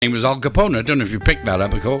name was Al Capone. I don't know if you picked that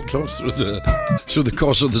up, of course, through the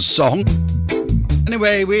course of the song.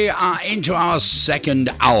 Anyway, we are into our second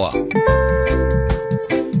hour.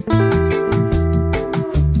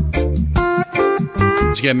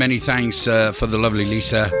 Let's get many thanks for the lovely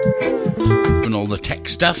Lisa and all the tech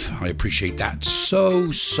stuff. I appreciate that so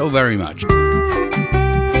very much.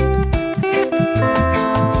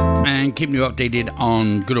 And keeping you updated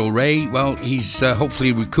on good old Ray. Well, he's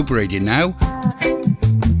hopefully recuperated now.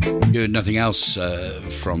 Heard nothing else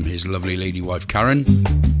from his lovely lady wife Karen,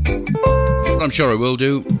 but I'm sure I will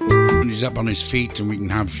do when he's up on his feet and we can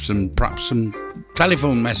have perhaps some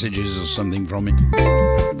telephone messages or something from him.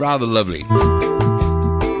 Rather lovely.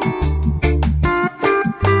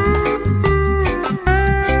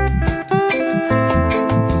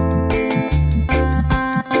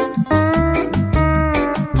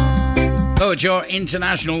 So it's your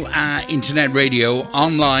international internet radio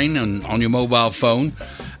online and on your mobile phone.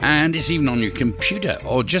 And it's even on your computer.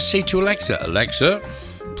 Or just say to Alexa, Alexa,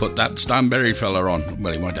 put that Stanberry fella on.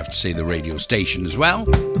 Well, you might have to say the radio station as well.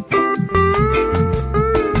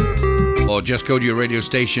 Or just go to your radio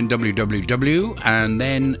station, www, and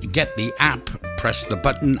then get the app, press the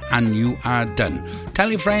button, and you are done. Tell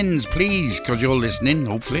your friends, please, because you're listening,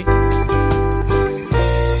 hopefully.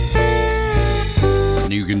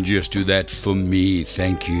 And you can just do that for me.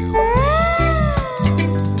 Thank you.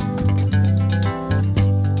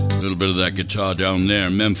 A little bit of that guitar down there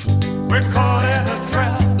in Memphis. We're caught in a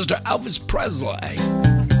trap. Mr. Elvis Presley.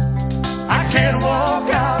 I can't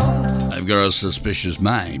walk out. I've got a suspicious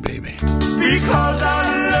mind, baby. Because I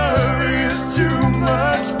love you too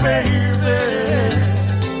much, baby.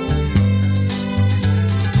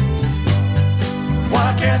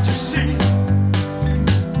 Why can't you see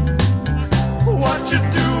what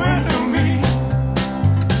you're doing to me?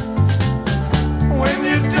 When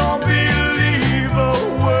you don't believe a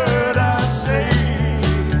word I say.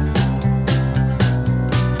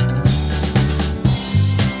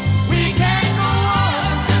 We can't go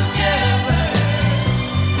on together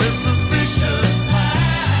with suspicious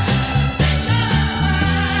minds.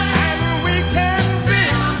 And we can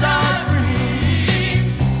build our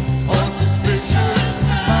dreams on suspicious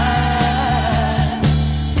minds.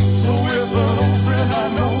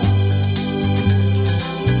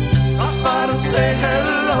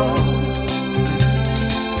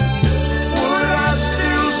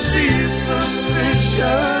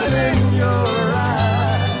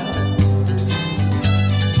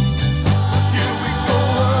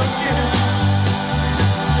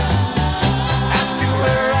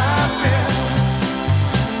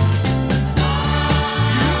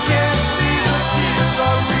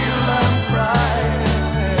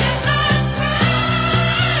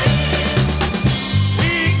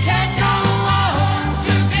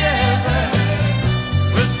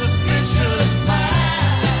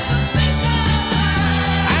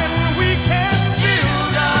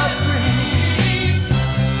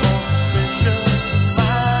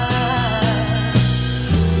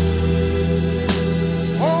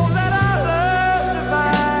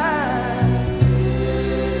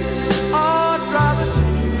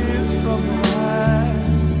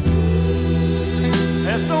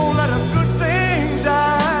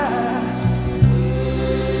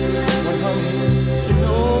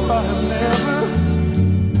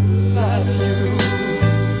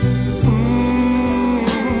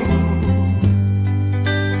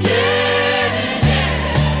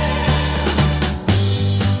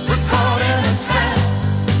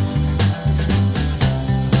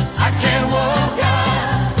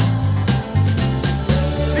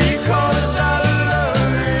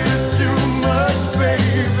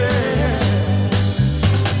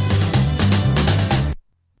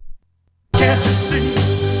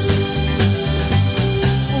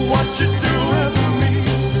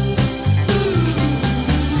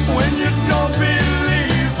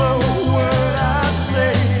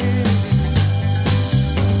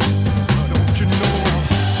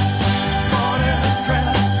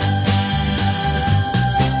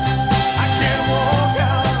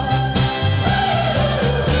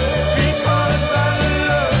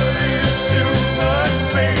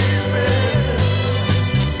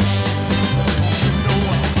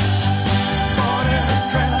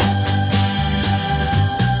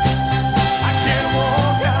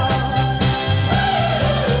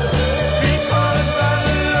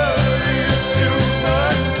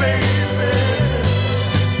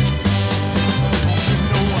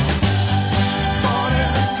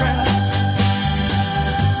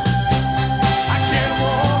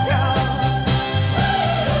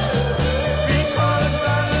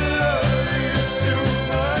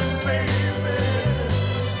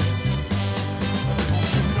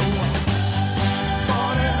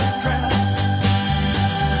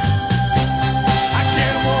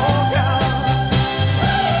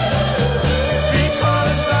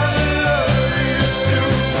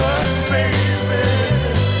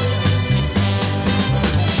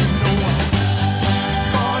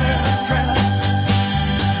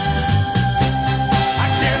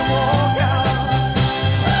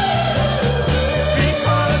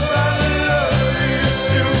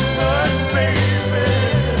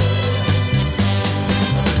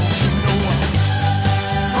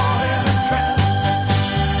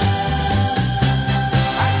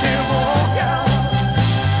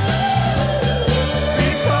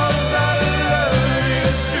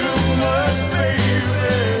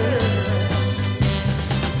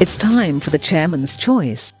 It's time for the Chairman's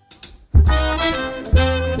Choice.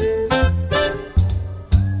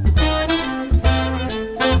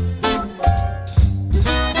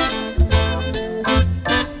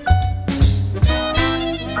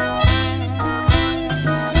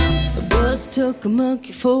 Took a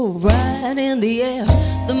monkey for a ride in the air.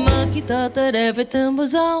 The monkey thought that everything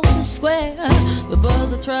was on the square. The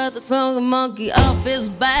buzzer tried to throw the monkey off his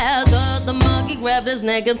back, but the monkey grabbed his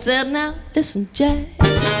neck and said, "Now listen, Jack,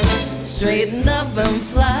 straighten up and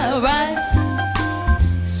fly right.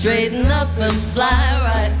 Straighten up and fly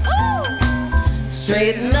right. Ooh.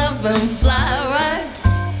 Straighten up and fly right.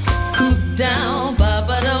 Cool down,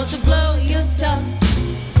 Papa, don't you blow your top.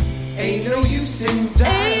 Ain't no use in diving.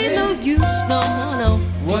 Ain't no use, no, no.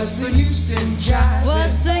 What's the use in jiving?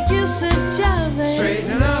 What's the use in jiving?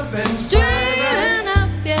 Straighten up and straighten up,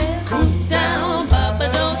 yeah. Cool down, Papa,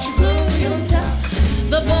 don't you blow your top.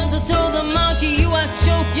 The buzzer told the monkey, you are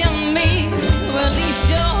choking me. Release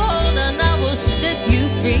your hold and I will set you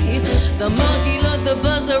free. The monkey looked the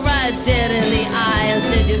buzzer right dead in the eye and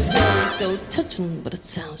said, your story's so touching, but it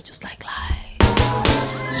sounds just like lies.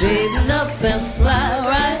 Straighten up and fly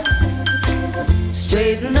right.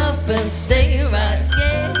 Straighten up and stay right.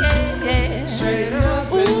 Yeah, yeah, yeah. Straighten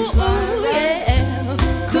up and fly right.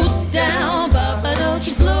 Yeah. Cool down, Papa, don't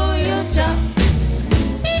you blow your top.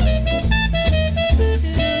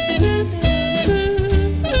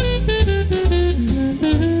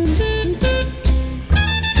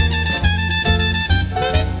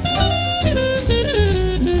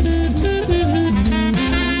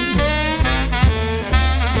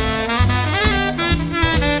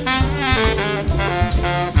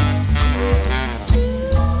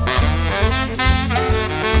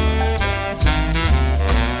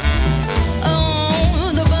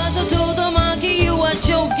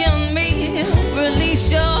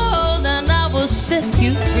 Set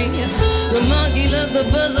you free. The monkey looked the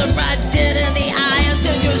buzzer right dead in the eye and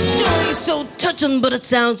said, your story's so touching, but it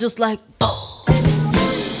sounds just like bull.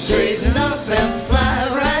 Straighten up and fly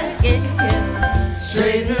right, yeah, yeah.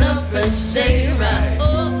 Straighten up and stay right.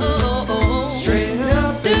 Oh, oh, oh. Straighten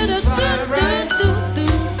up and fly right.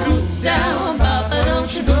 Cool down, Papa,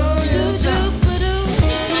 don't you blow your top.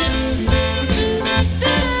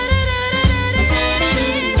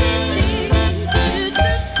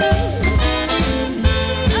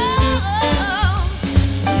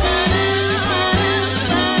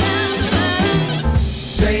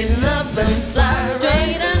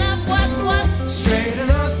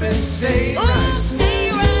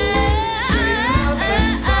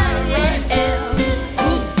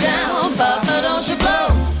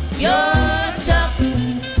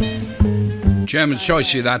 Chairman's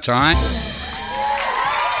Choice you that time.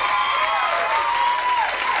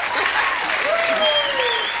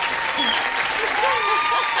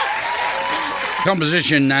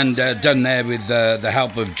 Composition and done there with the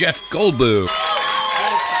help of Jeff Goldberg.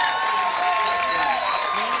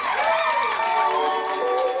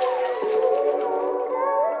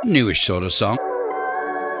 Newish sort of song.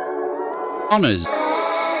 Honours.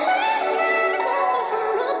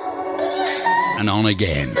 And on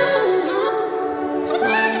again.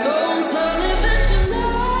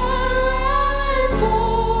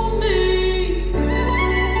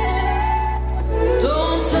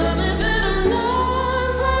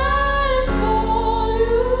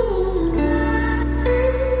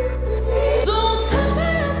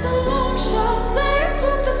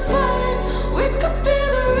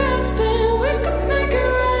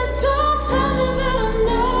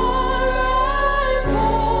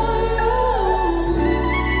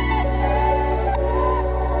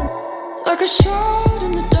 Like a shot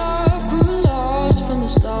in the dark, we were lost from the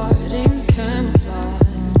start in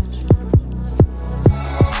camouflage.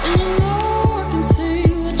 And you know I can see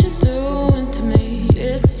what you're doing to me,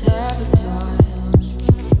 it's sabotage.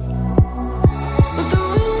 But the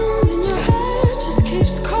wind in your hair just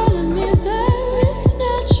keeps calling me there, it's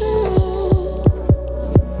natural.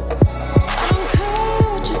 I don't care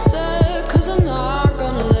what you say, 'cause I'm not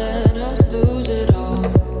gonna let us lose it all.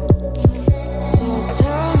 So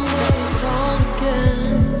tell me that it's on again.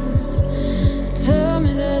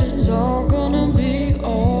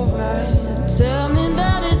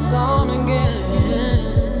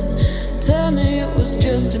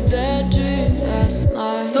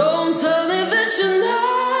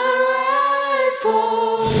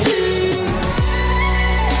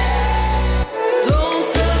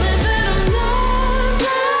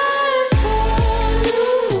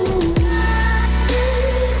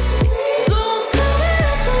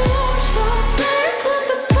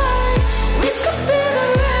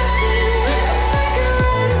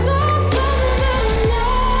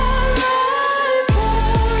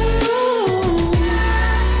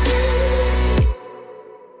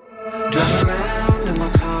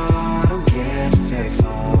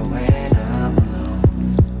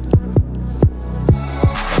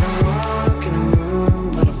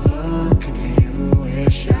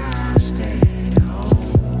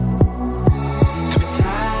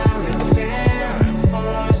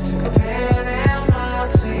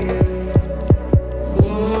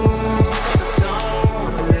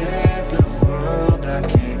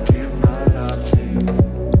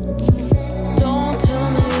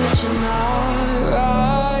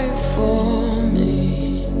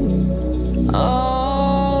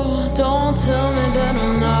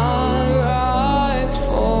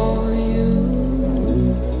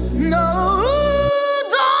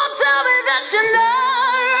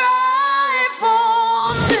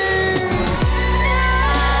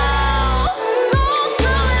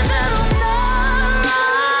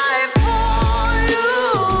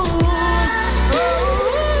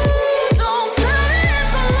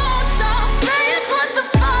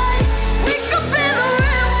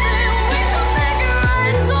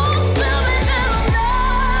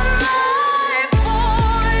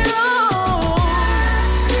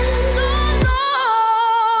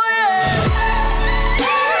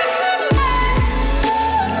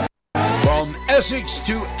 Essex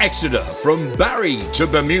to Exeter, from Barry to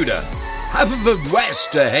Bermuda, Haverfordwest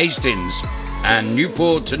to Hastings, and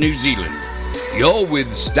Newport to New Zealand. You're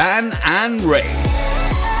with Stan and Ray.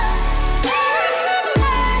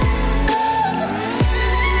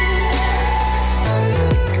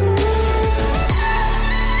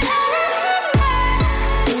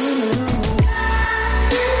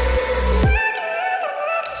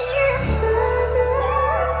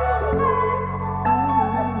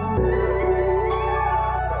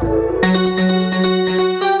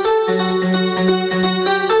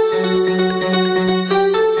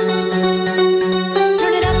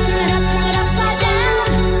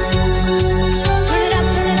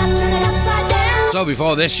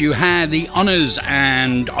 Before this, you had the Honours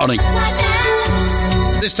and Onyx.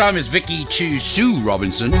 This time it's Vicky to Sue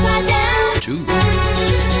Robinson. Two.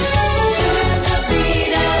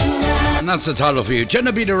 And that's the title for you. Turn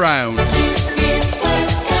the beat around.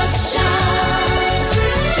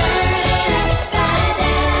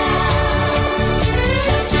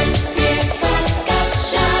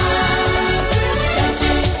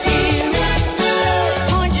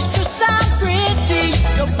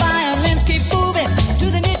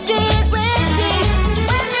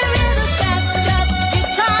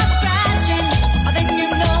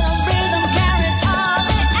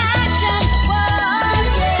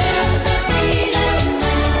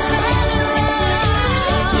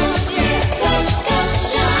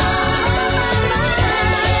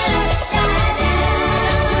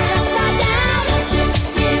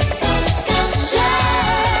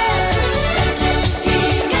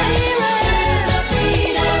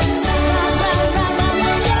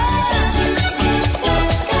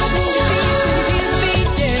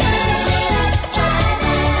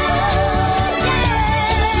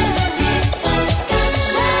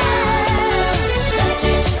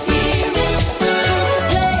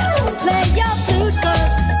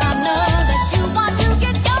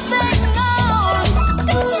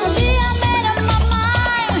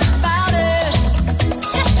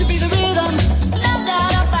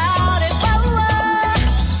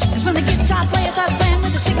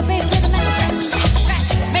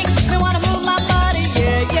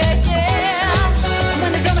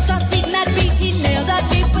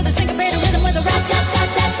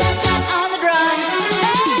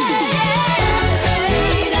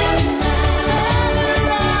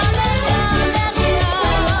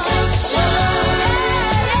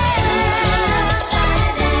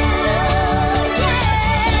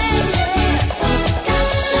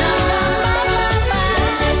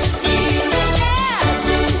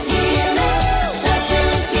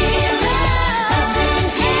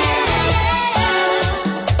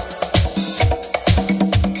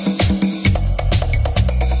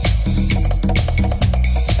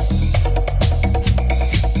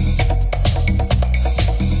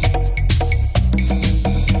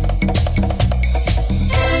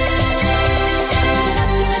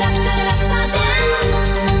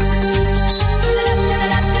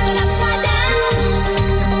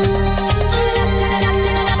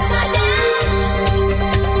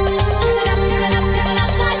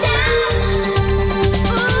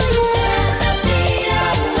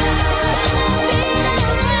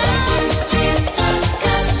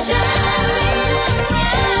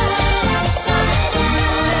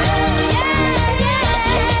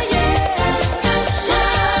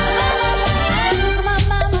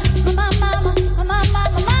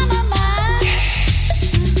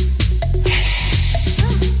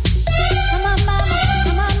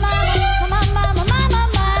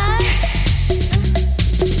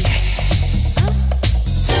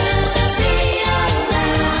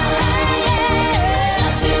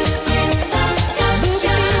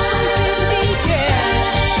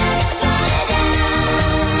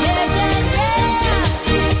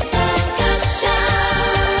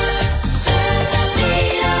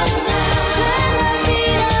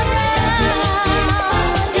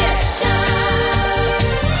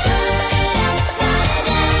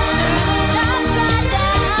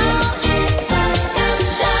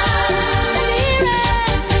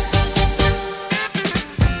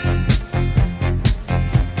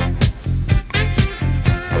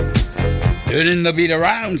 Turning the beat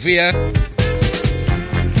around for you.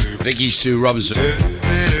 Vicky Sue Robinson.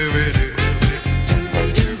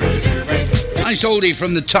 Nice oldie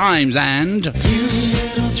from the Times and... You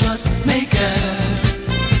little trust maker,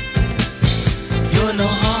 you're no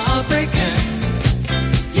heartbreaker.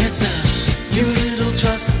 Yes sir, you little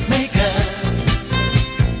trust maker,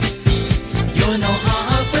 you're no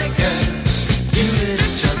heartbreaker. You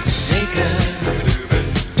little trust maker.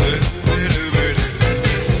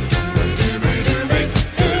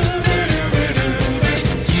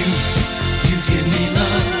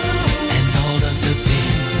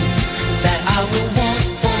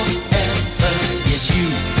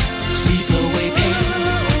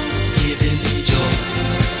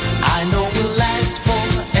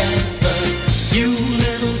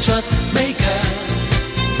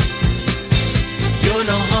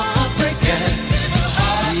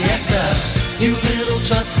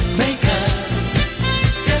 trust maker.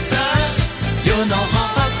 Yes, sir, you're no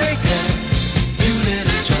heartbreaker. You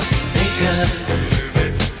little trust maker.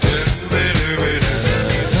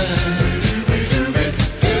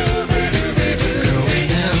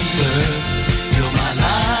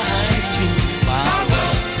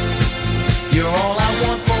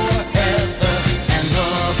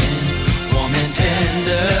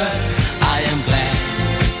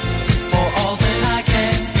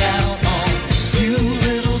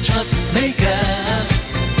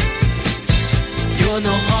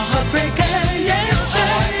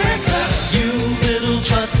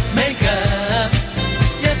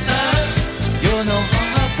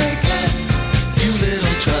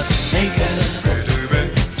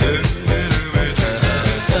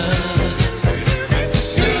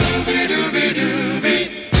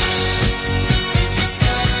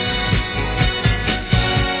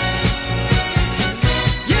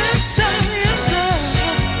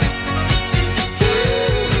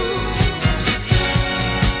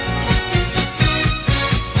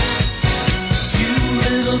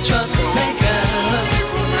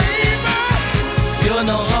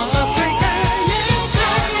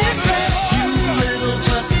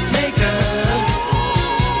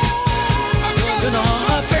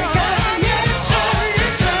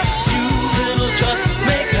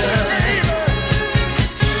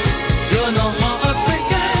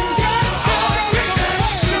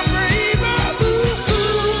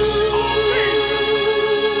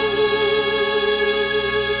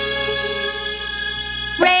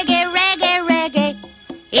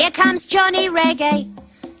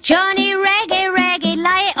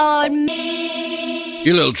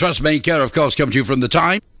 Your little trust maker, of course, comes to you from the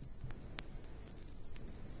time.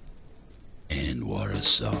 And what a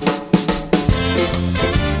song.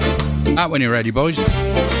 When you're ready, boys.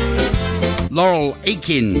 Laurel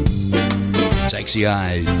Aitken, Sexy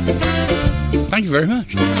Eyes. Thank you very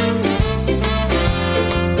much.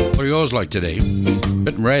 What are yours like today?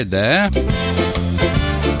 Bit red there.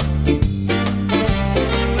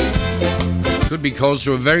 Could be caused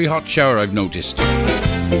through a very hot shower, I've noticed.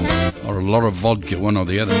 Or a lot of vodka, one or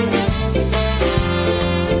the other.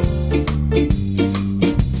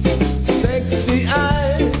 Sexy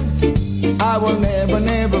eyes, I will never,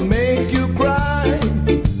 never make you cry.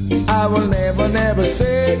 I will never, never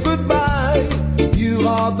say goodbye. You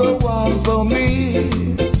are the one for me.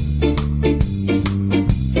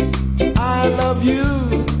 I love you,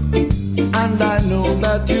 and I know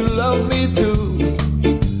that you love me too.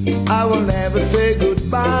 I will never say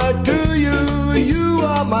goodbye to you. You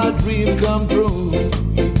are my dream come true.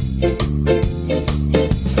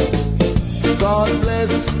 God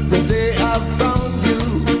bless the day I found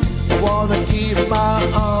you. I wanna keep my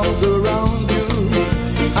arms around you.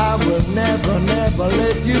 I will never, never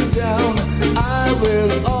let you down. I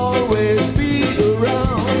will always be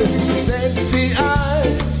around. Sexy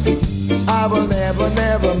eyes, I will never,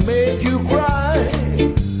 never make you cry.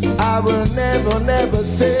 I will never, never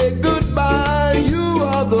say goodbye. You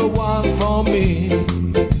are the one for me.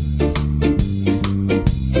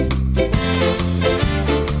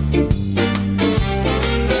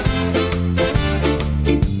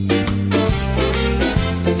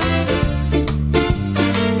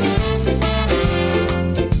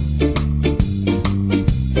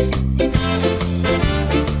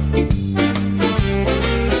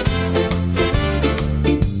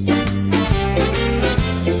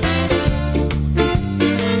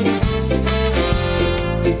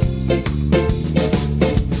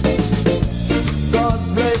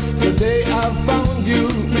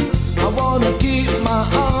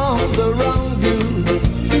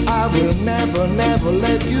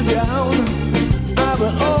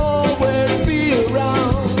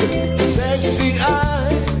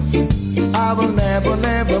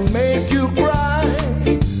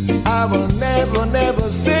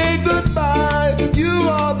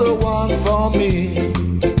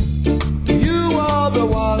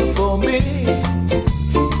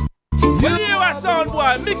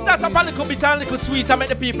 Little sweet and make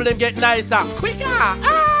the people them get nicer, quicker.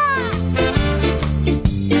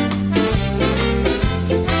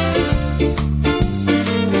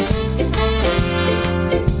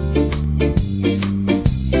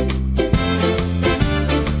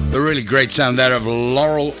 The really great sound there of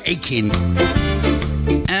Laurel Aitken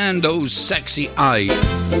and those sexy eyes.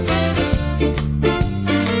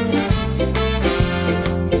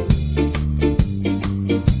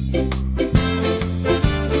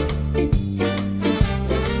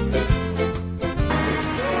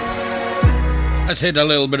 Let's hit a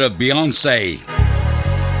little bit of Beyonce.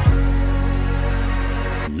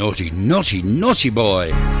 Naughty, naughty, naughty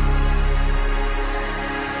boy.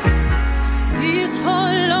 these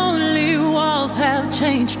four lonely walls have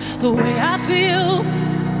changed the way I feel.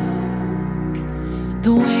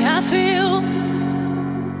 The way I feel.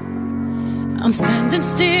 I'm standing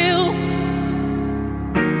still.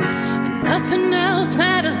 And nothing else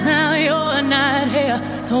matters now. You're not here.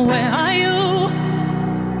 So where are you?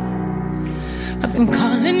 I've been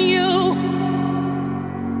calling you.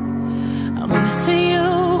 I'm missing you.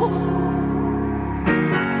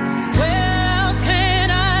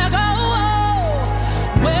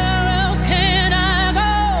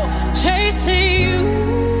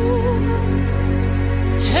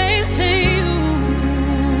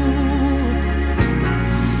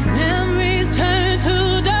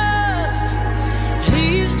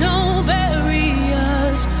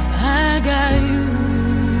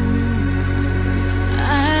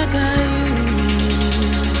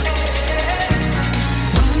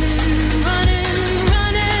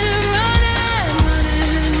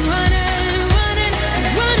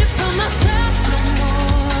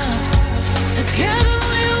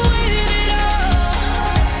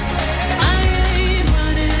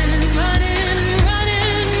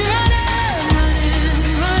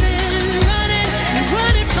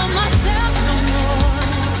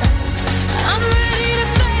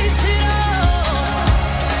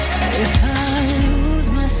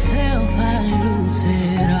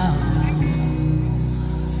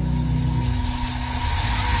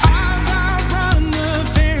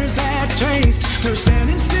 They're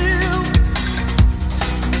standing still.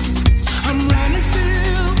 I'm running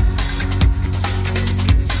still.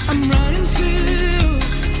 I'm running still.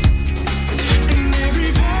 And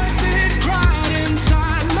every voice that cried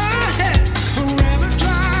inside my head, forever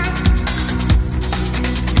dry.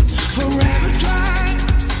 Forever dry.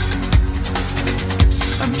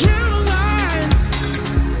 I'm drawing lines.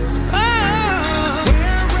 Oh,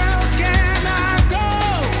 where else can I go?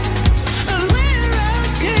 And where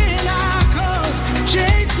else can I go?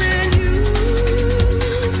 Chasing you,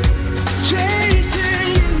 chasing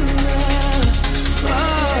you, oh.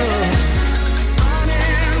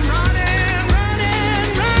 Running, running, running,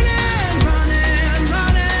 running, running,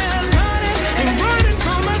 running, running, ain't running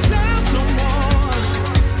from myself no more.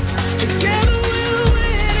 Together we'll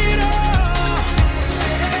win it all.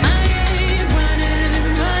 I ain't running,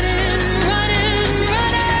 running, running, running,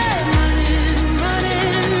 running,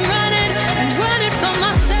 running, running, ain't running from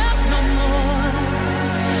myself no more.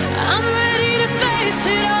 I'm ready to face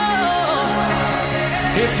it all.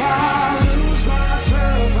 If I lose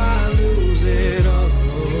myself, I lose it all.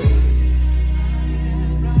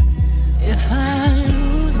 If I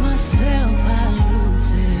lose myself, I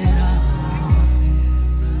lose it all.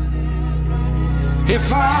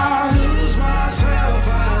 If I lose myself, I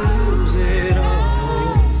lose it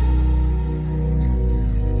all.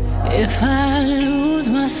 If I lose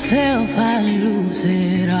myself, I lose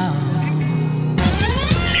it all.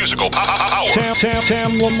 Musical power.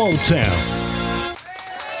 Tam, one more time.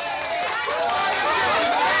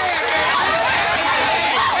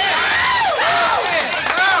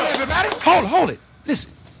 Everybody, hold it.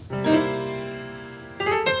 Listen.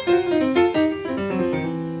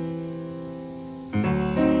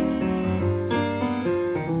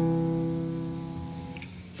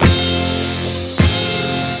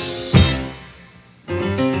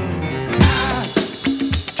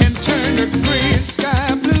 Can turn the gray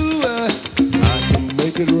sky blue. I can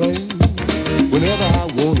make it rain whenever I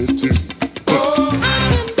wanted to. Oh, I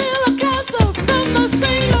can build a castle from a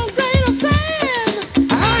single grain of sand.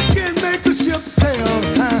 I can make a ship sail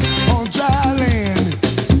on dry land.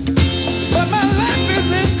 But my life is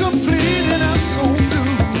incomplete and I'm so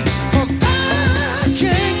blue. 'Cause I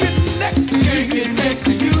can't get next to you. Next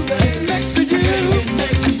to you, baby. Next to you.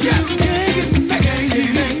 I just can't get next to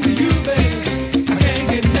you. Next to you, baby. I can't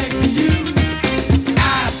get next to you.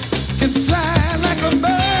 I can fly like a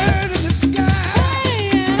bird in the sky.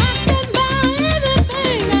 And I can buy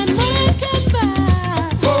anything and money can buy.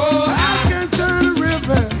 Oh, I can turn a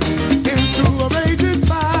river into a raging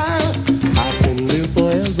fire. I can live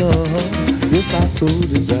forever if I so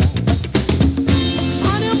desire.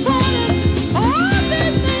 On your planet, all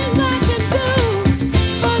these things I can do.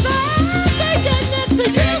 'Cause I can't get next to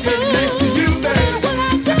you. Can't get next to you, baby. What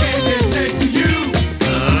I can't get next to you.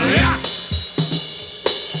 Yeah.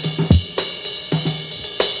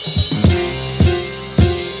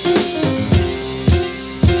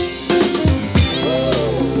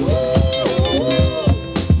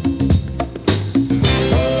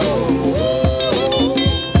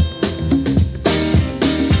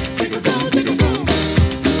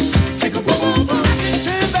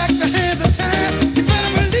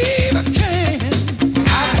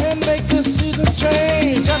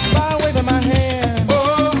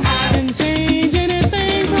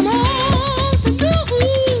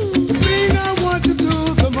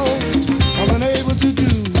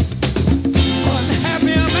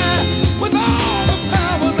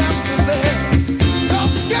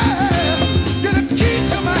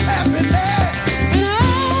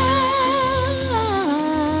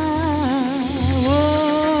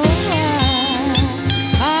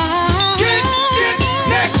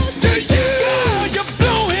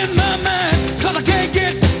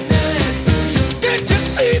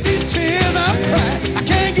 these tears I'm crying. I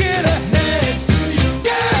can't get her next to you.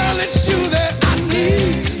 Girl, it's you that I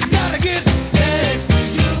need. I gotta get next to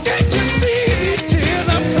you. Can't you see these tears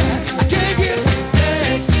I'm crying? I can't get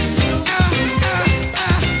next to you.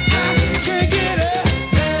 I can't get her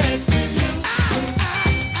next to you.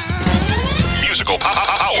 Musical power.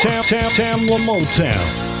 Tamla Motown.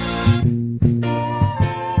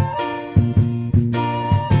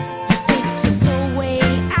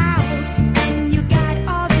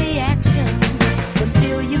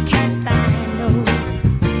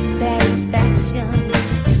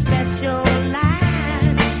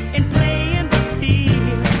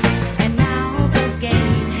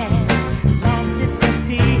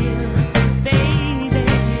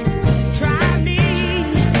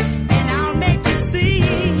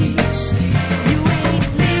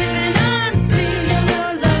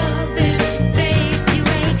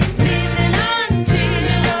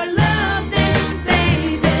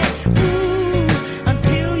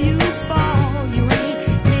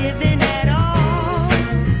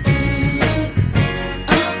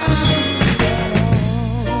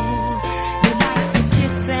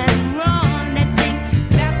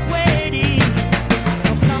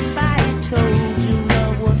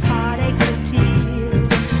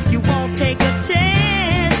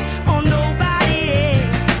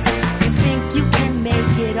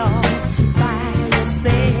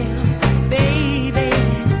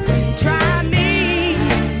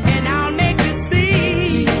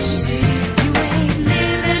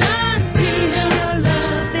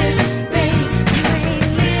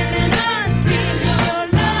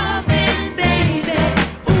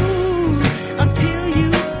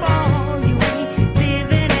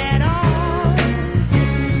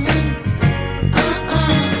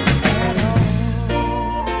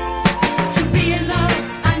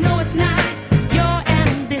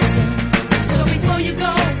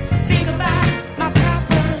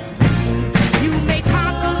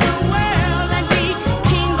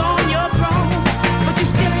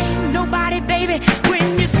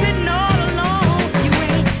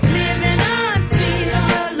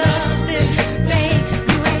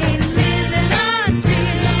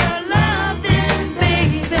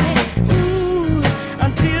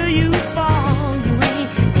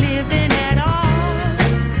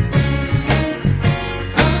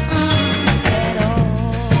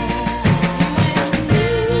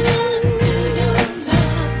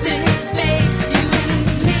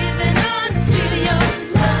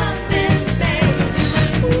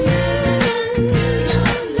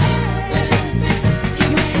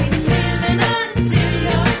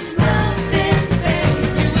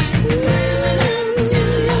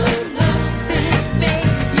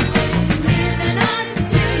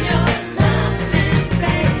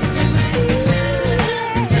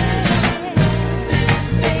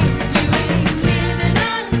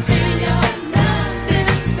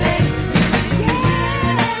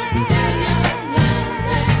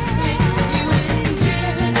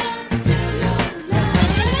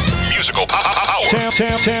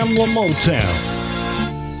 Tamla Motown.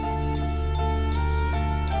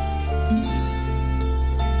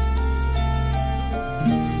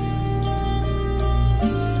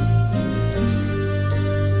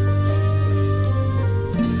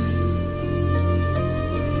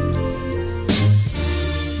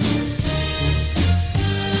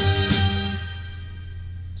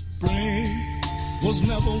 Was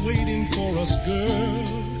never waiting for us, girl.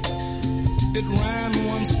 It ran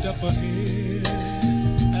one step ahead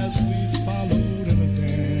as we followed in a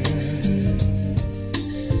dance.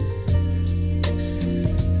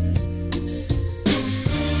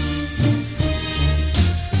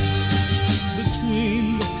 Between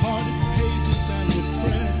the parted pages and the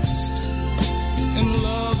pressed in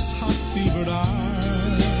love's hot fevered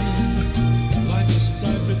eyes, like a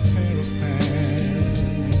striped pair of pants.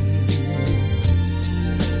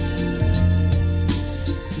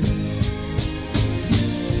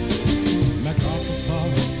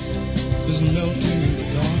 Melting in the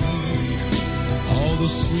dark, all the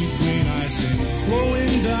sweet green icing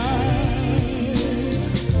flowing down.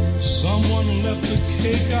 Someone left the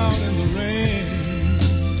cake out in the rain.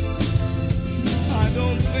 I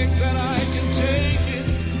don't think that I can take it,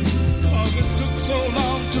 'cause it took so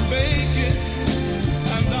long to bake it,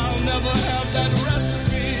 and I'll never have that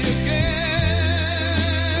recipe again.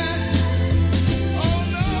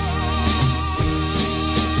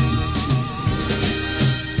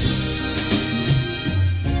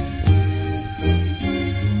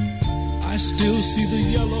 Still see the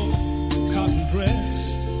yellow cotton dress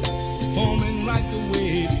foaming like a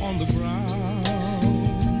wave on the ground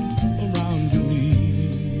around your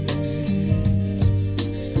knees.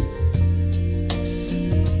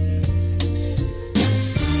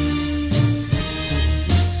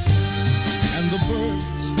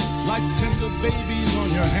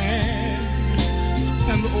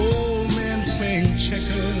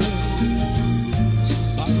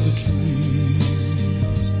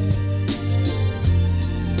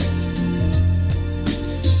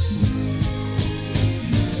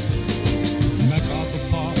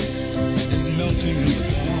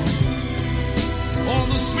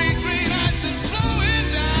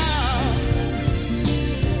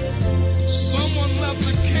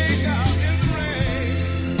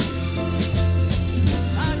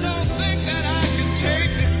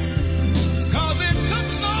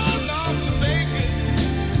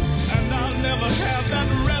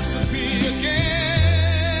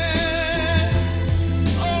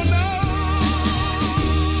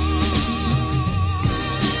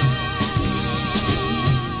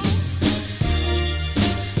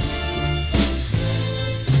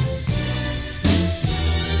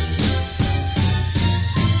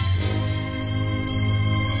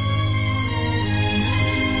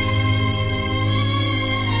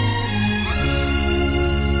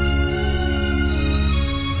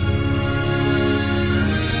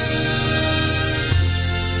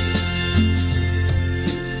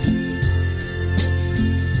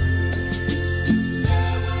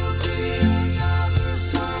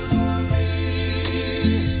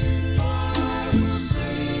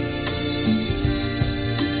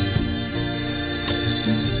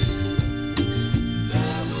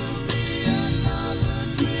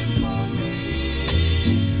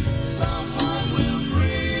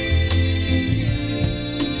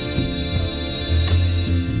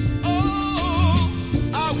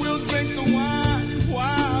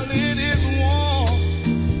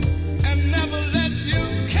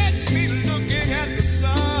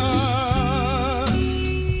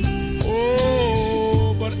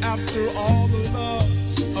 after all the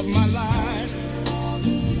loves of my life.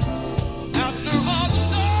 After all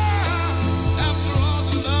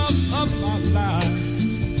the loves of my life,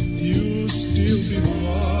 you'll still be the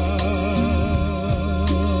one.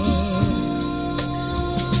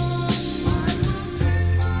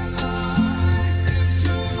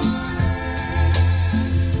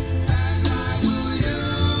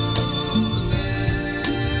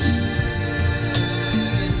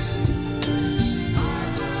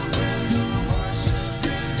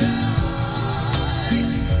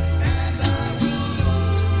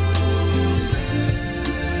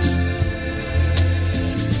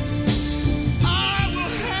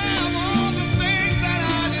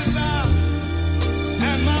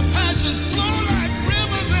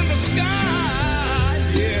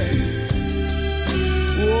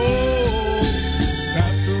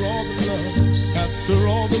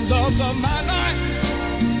 Of my life,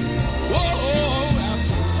 whoa,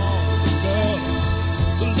 after all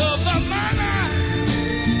the loves of my life,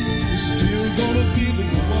 you're still gonna be the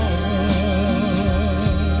one.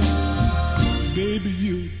 Baby,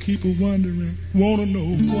 you keep a wondering, wanna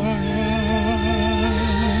know why.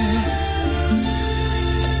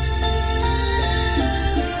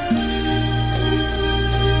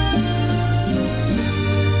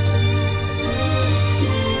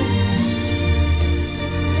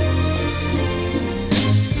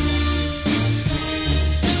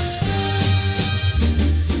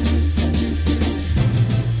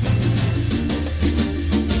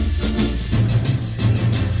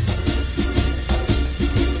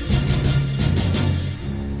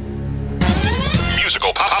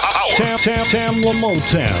 Tamla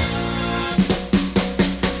Motown.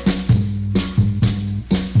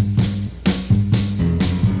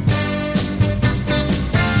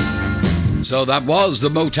 So that was the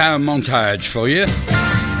Motown montage for you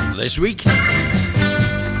this week.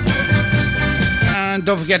 And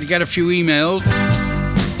don't forget to get a few emails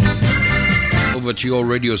over to your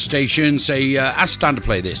radio station. Say, ask Stan to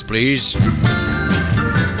play this, please.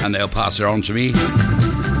 And they'll pass it on to me.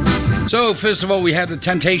 So, first of all, we had the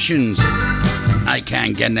Temptations. I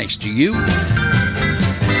Can't Get Next to You.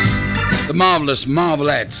 The Marvelous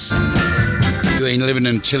Marvelettes. You Ain't Living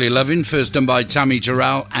Until You're Loving. First done by Tammy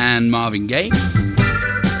Terrell and Marvin Gaye.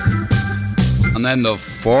 And then the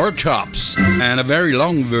Four Tops. And a very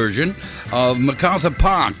long version of MacArthur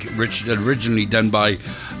Park, originally done by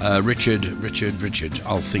Richard.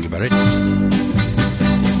 I'll think about it.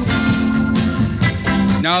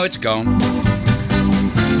 No, it's gone.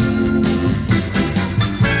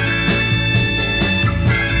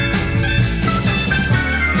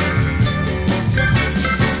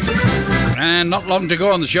 And not long to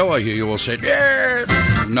go on the show, I hear you all say, yeah.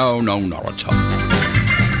 No, not at all.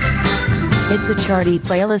 It's a charty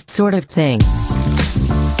playlist sort of thing.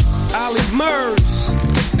 Ollie Murs.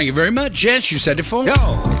 Thank you very much. Yes, you said it for me.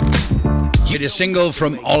 You did a single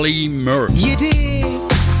from Ollie Murs. You did.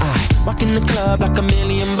 I walk in the club like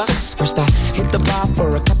 $1,000,000. First I hit the bar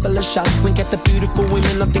for a couple of shots. Wink at the beautiful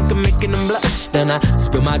women, I think I'm making them blush. Then I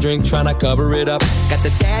spill my drink trying to cover it up. Got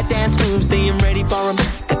the dad dance moves, staying ready for them.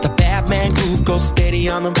 Got the bad man groove, go steady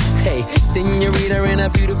on them. Hey, senorita in a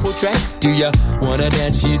beautiful dress. Do ya wanna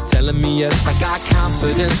dance? She's telling me yes. I got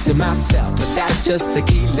confidence in myself, but that's just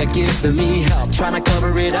tequila giving me help. Trying to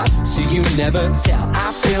cover it up so you never tell.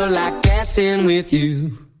 I feel like dancing with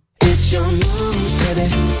you. It's your moves, baby.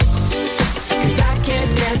 'Cause I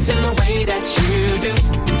can't dance in the way that you do.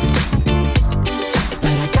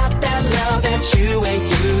 But I got that love that you ain't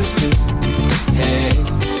used to. Hey,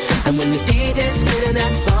 and when the DJ's spinning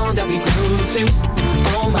that song that we grew to,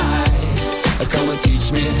 oh my, come and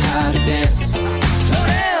teach me how to dance. Slow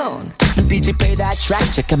down. DJ play that track,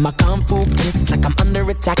 checking my kung fu kicks like I'm under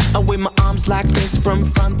attack. I wave my arms like this from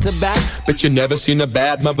front to back. But you never seen a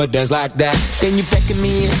bad mother dance like that. Then you beckon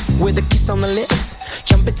me in with a kiss on the lips.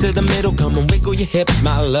 Jump into the middle, come and wiggle your hips.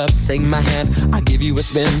 My love, take my hand, I'll give you a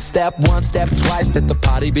spin. Step one, step twice, let the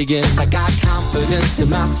party begin. I got confidence in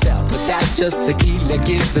myself, but that's just tequila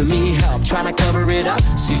giving me help. Trying to cover it up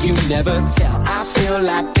so you never tell. I feel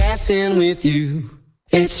like dancing with you.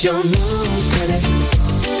 It's your moves, baby.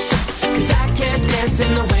 'Cause I can't dance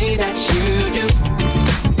in the way that you do.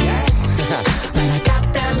 Yeah. But I got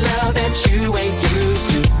that love that you ain't used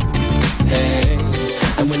to. Hey.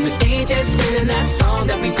 And when the DJ's spinning that song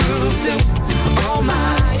that we grew to, oh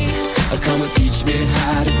my, come and teach me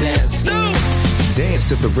how to dance. Dance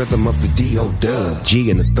to the rhythm of the D.O.Dub.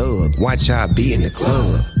 G and the Thug, watch how I be in the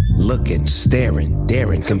club. Looking, staring,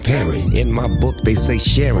 daring, comparing. In my book they say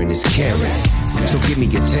sharing is caring. So give me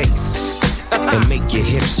your taste and make your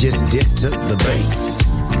hips just dip to the bass.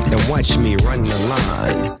 and watch me run the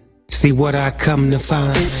line. See what I come to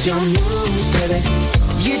find? It's your moves, baby.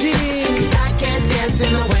 You dig? 'Cause I can't dance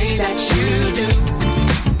in the way that you do.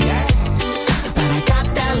 Yeah. But I got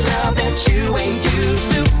that love that you ain't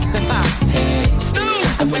used to. Hey.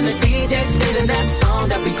 And when the DJ's spinning that song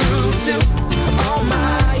that we grew to, oh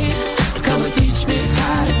my, come and teach me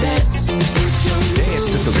how to dance. Dance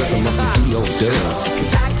to the rhythm of the D.O.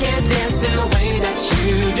 'Cause I can't dance in the way that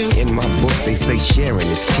you do. In my book they say sharing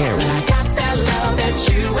is caring. But I got that love that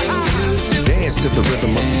you ain't used to. Dance to the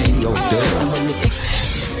rhythm of the D.O.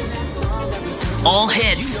 All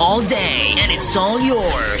hits, all day, and it's all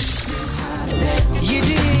yours. You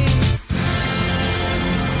did.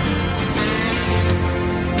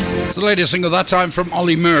 It's the latest single that time from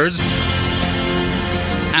Ollie Murs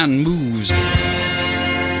and Moves.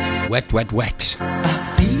 Wet, wet, wet.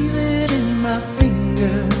 Feel it in my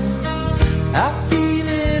finger, I feel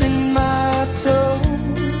it in my toe.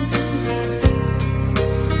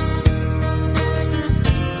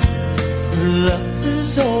 Love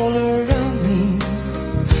is all around me,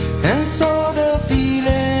 and so the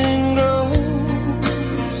feeling grows.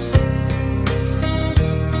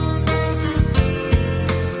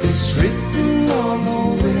 It's written on the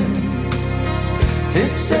wind,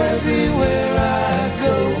 it's everywhere I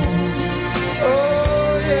go.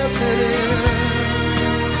 Oh, yes it is.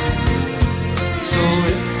 So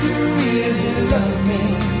if you really love me,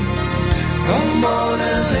 come on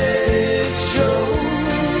and let it show.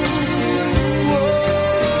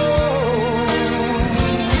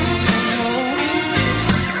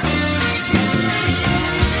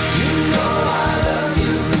 You know I love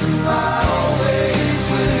you, I always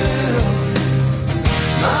will.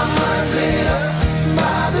 My mind's made up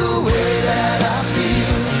by the way that I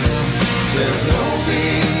feel. There's no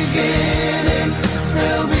beginning,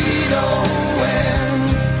 there'll be no end.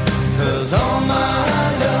 'Cause all my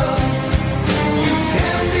love, you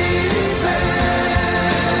can depend.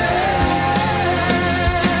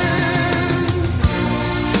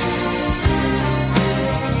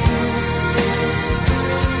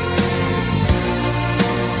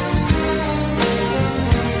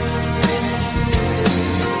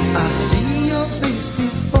 I see your face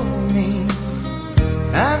before me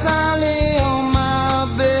as I lay on my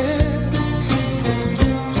bed.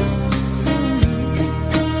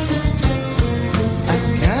 I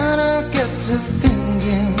kinda get to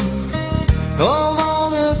thinking of all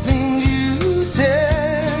the things you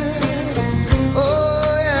said.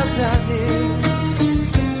 Oh, yes, I did.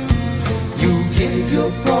 You gave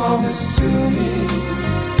your promise to me,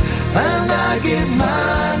 and I give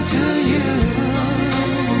mine to you.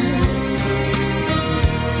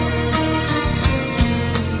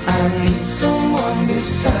 I need someone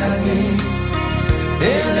beside me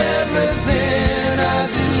in everything I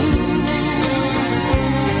do.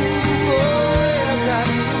 Oh, yes, I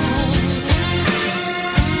do.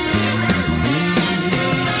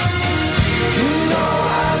 You know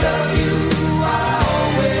I love you, I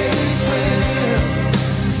always will.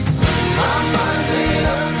 My mind's made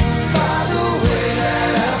up by the way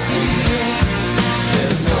that I feel.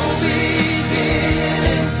 There's no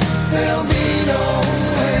beginning, there'll be no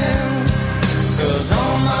end. 'Cause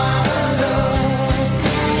all my love,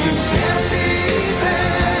 you can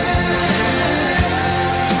depend.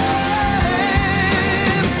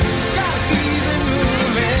 Gotta keep it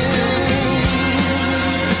moving.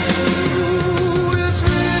 Ooh, it's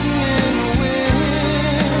written in the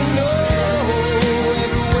wind. Oh,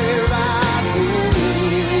 everywhere I go.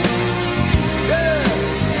 Yeah.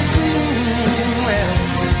 Well,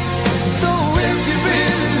 so if you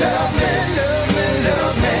really love me,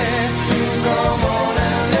 come on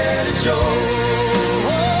and let it show.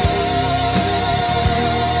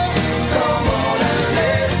 Come on and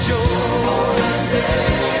let it show.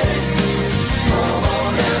 Come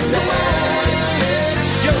on and let it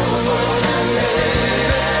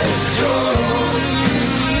show.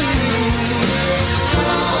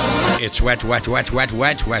 It's wet, wet, wet, wet,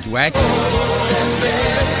 wet, wet, wet.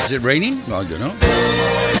 Is it raining? I don't know.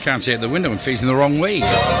 I can't see out the window. I'm facing the wrong way.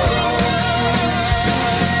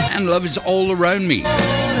 And love is all around me.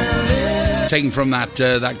 Taken from that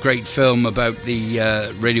that great film about the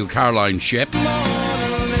Radio Caroline ship.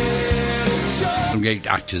 Some great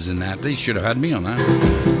actors in that. They should have had me on that.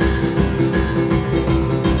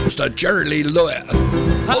 Mr. Jerry Lee Lewis.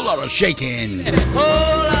 Whole lot of shaking.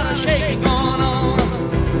 Whole lot of shaking going on.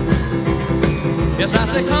 Yes, I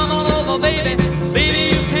say, come on over, baby.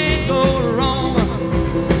 Baby, you can't go wrong.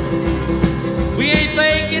 We ain't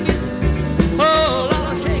faking. Whole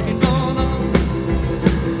lot of shaking going on.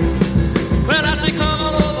 Well, I say, come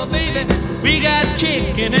on over, baby. We got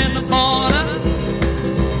chicken in the corner.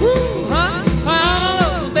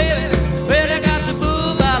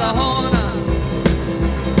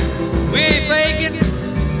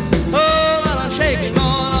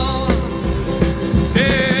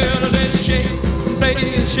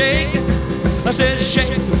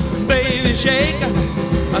 shake it, baby, shake it.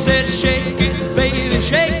 I said shake it, baby,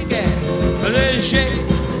 shake it. I said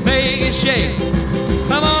shake, make it shake.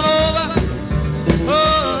 Come on over, oh,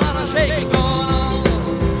 a lot of shake going on.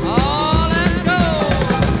 Oh, let's go.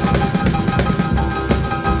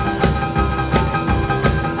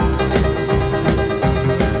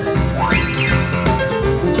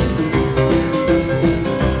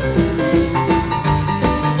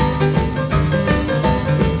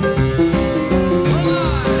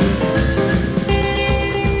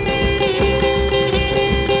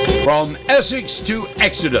 From Essex to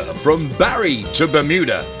Exeter, from Barry to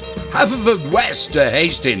Bermuda, Haverfordwest to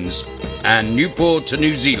Hastings, and Newport to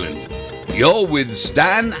New Zealand. You're with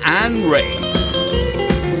Stan and Ray.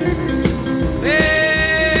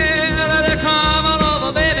 Well, come on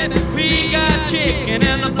over, baby. We got chicken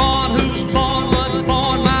in the barn. Who's born was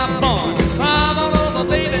born, my born. Come on over,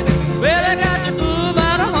 baby. Well, I got you through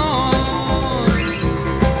by the horn.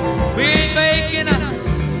 We ain't making a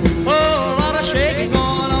whole lot of shaking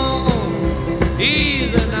going on.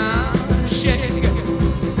 Easy now, shake it.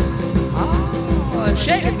 Oh,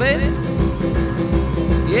 shake it, baby.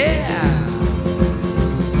 Yeah.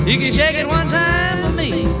 You can shake it one time for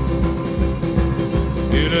me.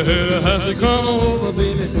 Hit a has to come over,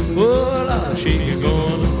 baby. Oh, a lot of shaking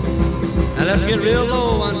going on. Now let's get real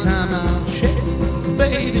low one time now. Shake,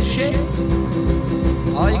 baby, shake.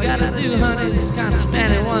 All you gotta do, honey, is kind of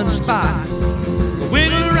stand in one spot.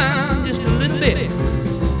 Wiggle around just a little bit.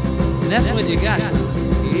 And that's what you got.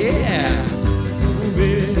 Yeah. Oh,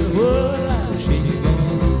 baby, oh, a lot of shaking going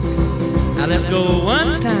on. Now let's go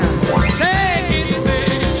one time. Shake it,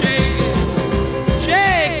 baby, shake it.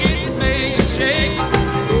 Shake it, baby, shake it.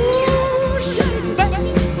 Ooh, shake it, baby.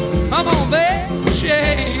 Come on, baby,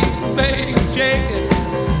 shake it, baby, shake it.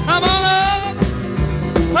 Come on up.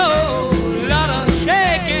 Oh, lot of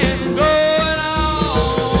shaking going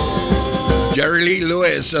on. Jerry Lee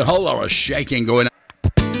Lewis, a whole lot of shaking going on.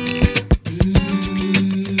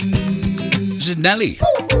 This is Nelly.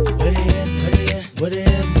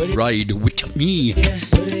 Ride with me,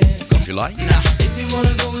 if you like. If you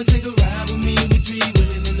wanna go and take a ride with me, we three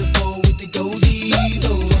willing in the four with the goldies.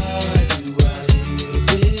 Oh, why do I live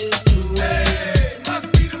this way? Hey, must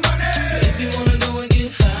be the money. If you wanna go and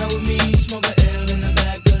get high with me, smoke a L in the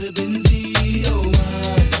back of the Benzie. Oh,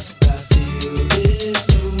 why must I feel this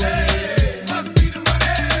way? Hey, must be the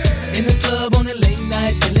money. In the club on a late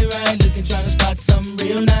night, feeling right, looking, trying to spot something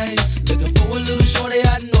real nice. Looking for a little shorty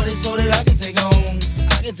I know this so that I can take home.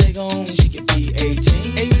 Take home, she could be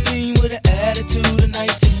 18 with an attitude of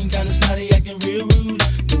 19, kinda snotty, acting real rude.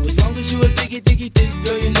 But as long as you a thick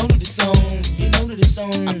girl, you know the song.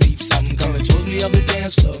 I peep something coming towards me up the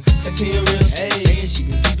dance floor, sexy and real slow. Saying she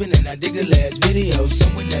been peeping and I dig the last video,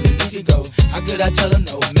 somewhere that a week ago. How could I tell her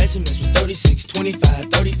no? Measurements was 36, 25,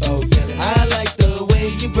 34. I like the way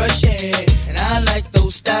you brush your hair, and I like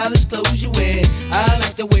those stylish clothes you wear. I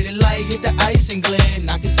like the way the light hit the ice and glare, and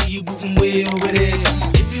I can see you moving way over there.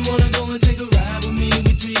 If you wanna go and take a ride with me,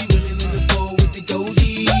 we three willing in the four with the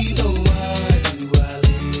goldies. Oh, why do I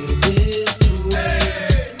live this way?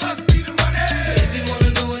 Hey, must be the money. If you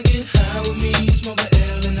wanna go and get high with me, smoke a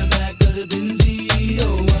L in the back of the Benzie.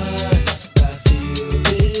 Oh, why must I feel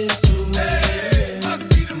this way? Hey, must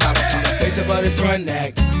be the money. Face about it front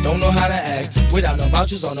act, don't know how to act. Without no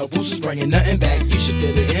vouchers or no boosters, bringing nothing back. You should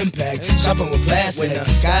feel the impact. Shopping with plastic. When the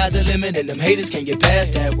sky's the limit and them haters can't get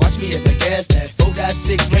past that. Watch me as I gas that.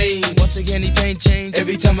 4.6 rain. Once again, anything changed.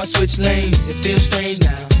 Every time I switch lanes, it feels strange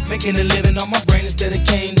now. Making a living on my brain instead of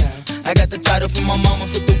cane now. I got the title from my mama,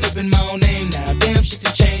 put the whip in my own name now. Damn shit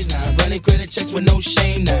to change now. Running credit checks with no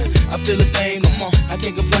shame now. I feel the fame, come on, I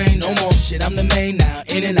can't complain no more. Shit, I'm the main now.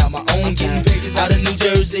 In and out my own. I'm getting pages out of New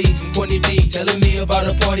Jersey from Courtney B. Telling me about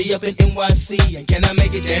a party up in NYC. And can I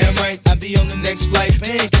make it damn right? I'll be on the next flight,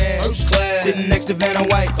 paying cash. First class. Sitting next to Vanna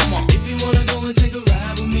White, come on. If you wanna go and take a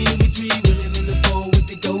ride with me, we three willing in the four with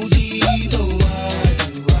the goldies. Oh, why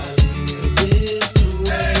do I live this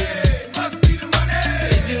way? Hey, must be the money.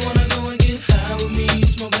 If you wanna go and get high with me,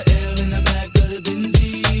 smoke a L in the back of the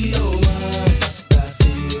Benzie. Oh, why must I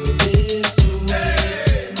feel this way?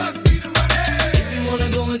 Hey, must be the money. If you wanna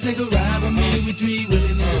go and take a ride with me, we three willing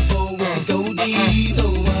in the four with the goldies. Oh,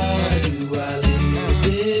 why do I live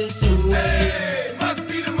this way? Hey, must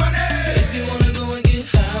be the money. If you wanna go and get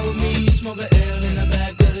high with me, smoke a L in the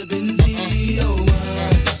back of the Benzie. Oh, why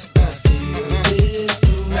must I feel this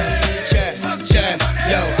way? Check.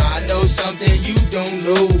 Yo, I know something you don't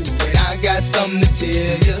know, and I got something to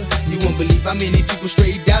tell you. You won't believe how many people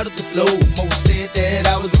straight out of the flow. Most said that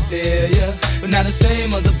I was a failure, but now the same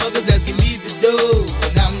motherfuckers asking me for dough.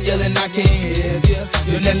 And I'm yelling I can't help you.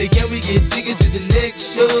 Yo, Nelly, can we get tickets to the next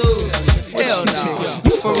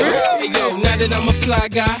that I'm a fly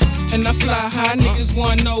guy, and I fly high. Niggas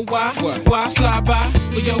wanna know why? Why I fly by?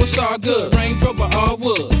 But yo, it's all good. Range Rover, all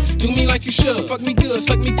wood. Do me like you should. Fuck me good,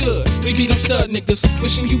 suck me good. We be them stud niggas.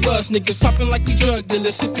 Wishing you was niggas. Popping like we drug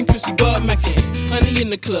dealers. Sipping Chrissy Bud Mackin. Honey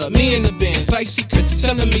in the club, me in the Benz. Icy Chris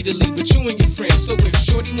telling me to leave with you and your friends. So if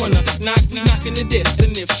Shorty wanna knock, we knockin' the diss.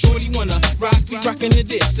 And if Shorty wanna rock, we rockin' the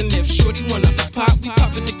diss. And if Shorty wanna pop, we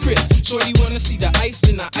poppin' the Chris. Shorty wanna see the ice,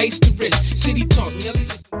 then I ice the wrist. City talk, Nelly.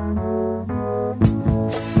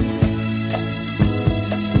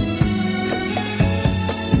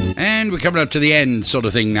 And we're coming up to the end sort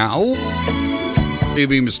of thing now. We've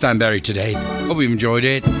been with Stanberry today. Hope you've enjoyed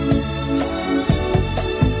it.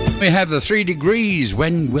 We have the 3 Degrees.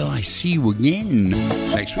 When will I see you again?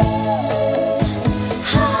 Next week.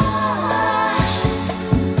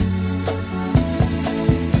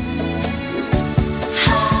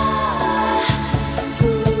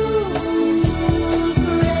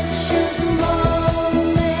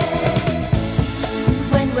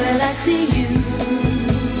 When will I see you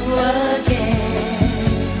again?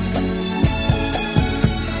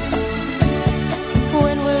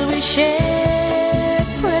 When will we share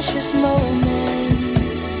precious moments?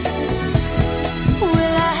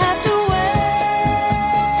 Will I have to wait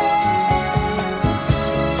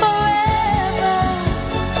forever?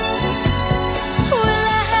 Will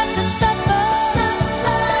I have to suffer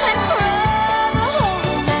and cry the whole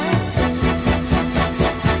night?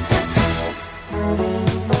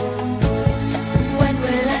 When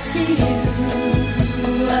will I see you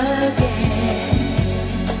again?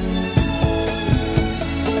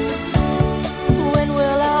 When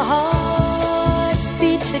will our hearts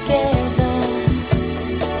beat together?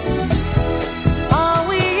 Are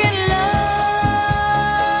we in love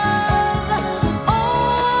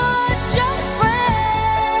or just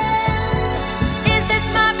friends? Is this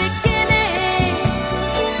my beginning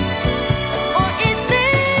or is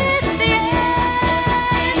this the end?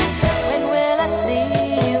 When will I see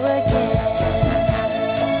you again?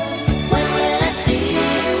 When will I see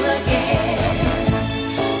you again?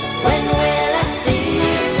 When will I see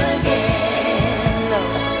you again,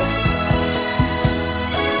 Lord?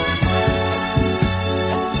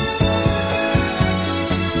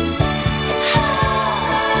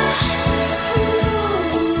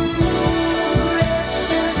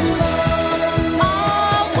 Precious Lord,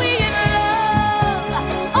 are we in love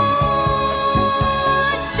or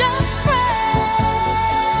just friends?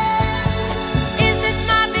 Is this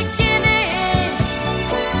my beginning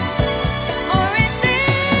or is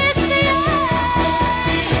this the end?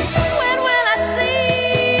 When will I see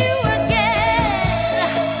you again?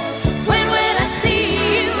 When will I see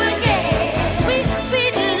you again? Sweet,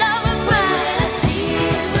 sweet love of mine. When will I see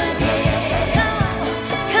you again?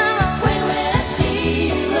 Come on. When will I see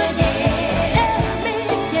you again? Tell me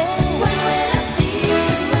again. When will I see you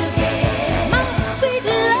again? My sweet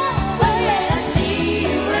love. When will I see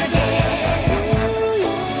you again?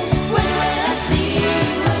 When will I see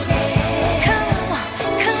you again? Come on.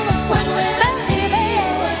 When will I see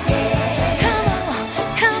you again?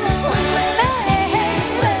 Come on. When will I see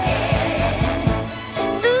you again?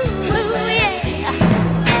 Ooh, yeah.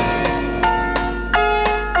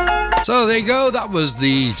 So there you go. That was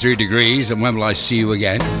the 3 Degrees. And when will I see you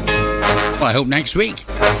again? Well, I hope next week.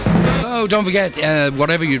 So don't forget,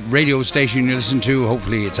 whatever your radio station you listen to,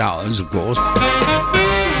 hopefully it's ours, of course.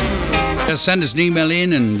 Just send us an email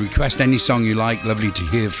in and request any song you like. Lovely to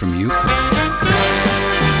hear from you.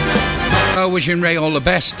 Wishing Ray all the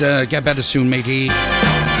best. Get better soon, matey.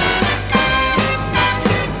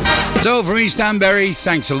 So from me, Stanberry,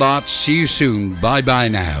 thanks a lot. See you soon. Bye-bye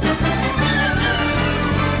now.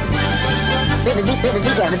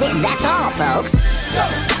 That's all, folks.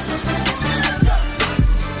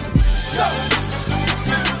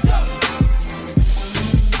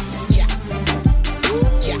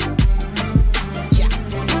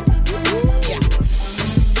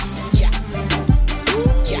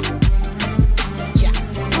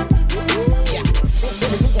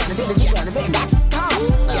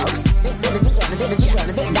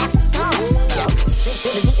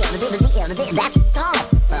 That's all,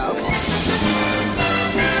 folks.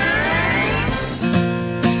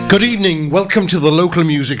 Good evening. Welcome to the local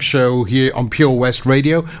music show here on Pure West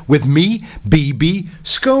Radio with me, BB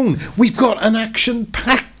Scone. We've got an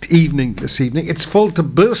action-packed evening this evening. It's full to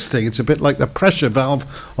bursting. It's a bit like the pressure valve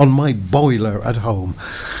on my boiler at home.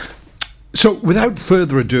 So, without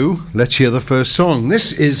further ado, let's hear the first song.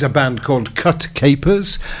 This is a band called Cut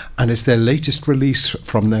Capers, and it's their latest release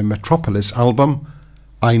from their Metropolis album,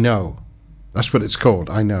 I Know. That's what it's called,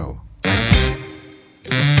 I Know.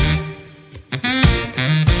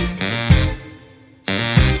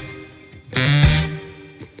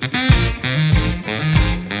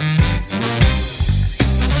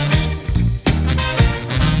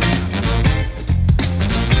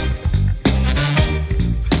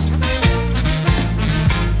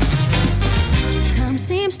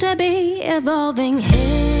 to be evolving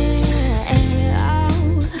here.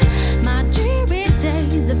 My dreary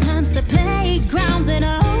days have turned to playgrounds in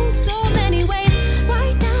oh so many ways.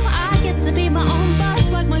 Right now I get to be my own boss,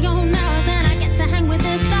 work my own hours, and I get to hang with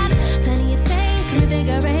this thought. Plenty of space to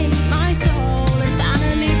invigorate my soul and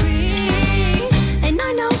finally breathe. And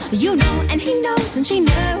I know, you know, and he knows and she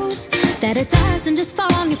knows that it doesn't just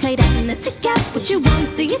fall on your plate and to get what you want,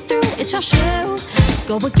 see it through, it's your show.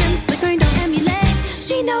 Go against the grain, don't emulate.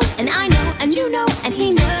 She knows, and I know, and you know, and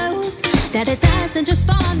he knows that it doesn't just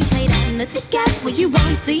fall on your plate and to get what you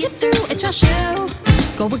want, see it through, it's your show.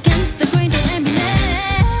 Go against the grain, don't emulate.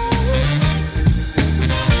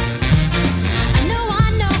 I know,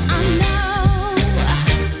 I know, I know.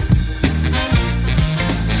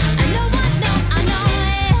 I know, I know, I know.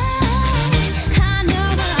 I know,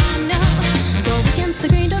 I know. Go against the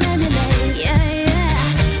grain, don't emulate. Yeah, yeah.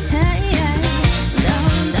 Hey, yeah. No,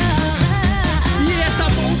 no. Yes,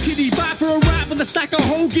 I'm all kitty back for a rap with a stack of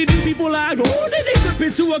whole giddy people like, oh, then they rip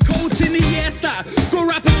into a coat in the yes that go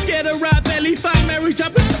rapping scared of rap belly fat Mary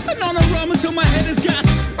Chapin sipping on a rum until my head is gas.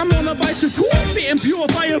 I'm on a bicycle spitting pure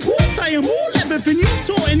fireball, saying all everything you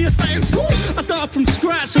taught in your science school. I start from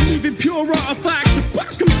scratch, I'm leaving pure artifacts and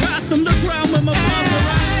back and pass on the ground with my father.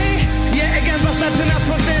 Yeah, again, bastard enough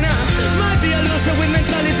for dinner. Might be a loser with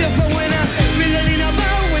mentality of a winner. Feeling in a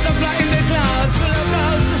bow with a fly in the clouds. Full of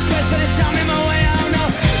doubts, especially charming my way out now.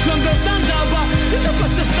 To understand the bar, it's a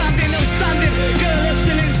bus standing, I'm standing. Girl,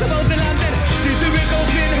 feelings about the landing. This lyrical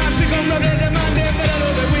feeling has become rather demanding. But I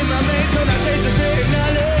know that with my mates, so that they just be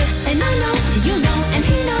acknowledged. And I know, you know, and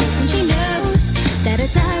he knows, and she knows that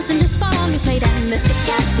it doesn't just fall on your plate and to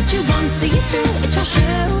get what you want, see it through, it's your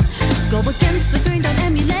show. Go against the grain, don't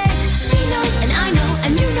emulate. She knows, and I know,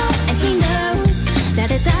 and you know, and he knows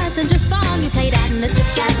that it doesn't just fall on your plate and to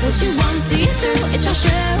get what you want, see it through, it's your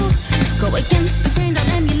show. Go against the grain, don't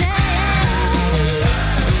emulate.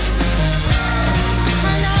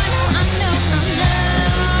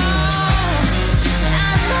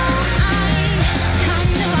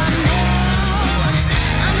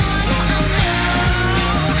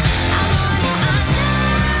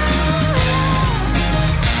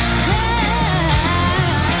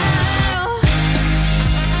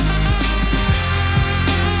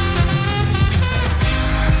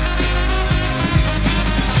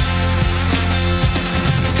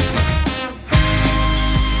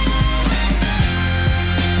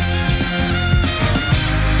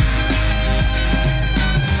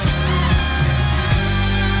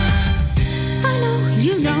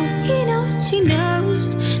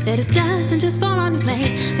 That it doesn't just fall on your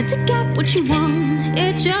plate and to get what you want,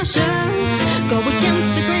 it's your show. Go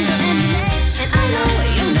against the grain, don't emulate. And I know,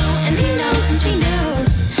 you know, and he knows, and she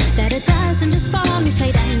knows that it doesn't just fall on your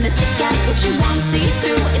plate and to get what you want, see it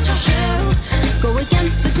through, it's your show. Go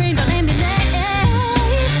against the grain, don't emulate.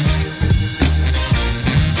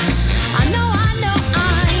 I know, I know,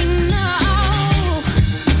 I know.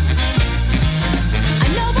 I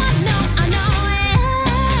know, I know, I know.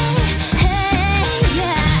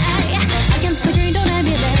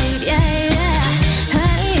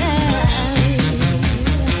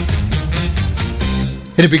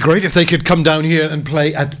 It'd be great if they could come down here and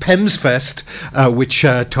play at Pems Fest, which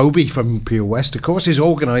Toby from Pure West, of course, is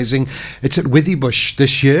organising. It's at Withybush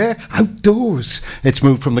this year, outdoors. It's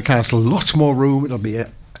moved from the castle, lots more room. It'll be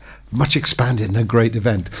much expanded and a great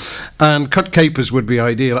event. And Cut Capers would be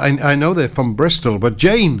ideal. I know they're from Bristol, but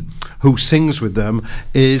Jane, who sings with them,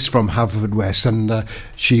 is from Haverfordwest, and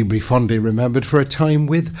she'll be fondly remembered for a time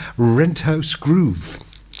with Renthouse Groove.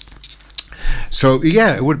 So,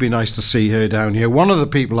 yeah, it would be nice to see her down here. One of the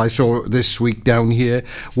people I saw this week down here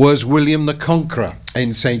was William the Conqueror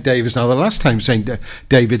in St. David's. Now, the last time St.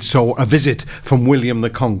 David saw a visit from William the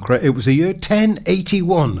Conqueror, it was the year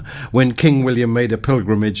 1081 when King William made a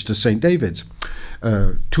pilgrimage to St. David's.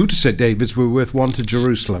 2 to St. David's were worth 1 to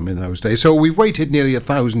Jerusalem in those days. So we've waited nearly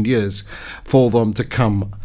 1,000 years for them to come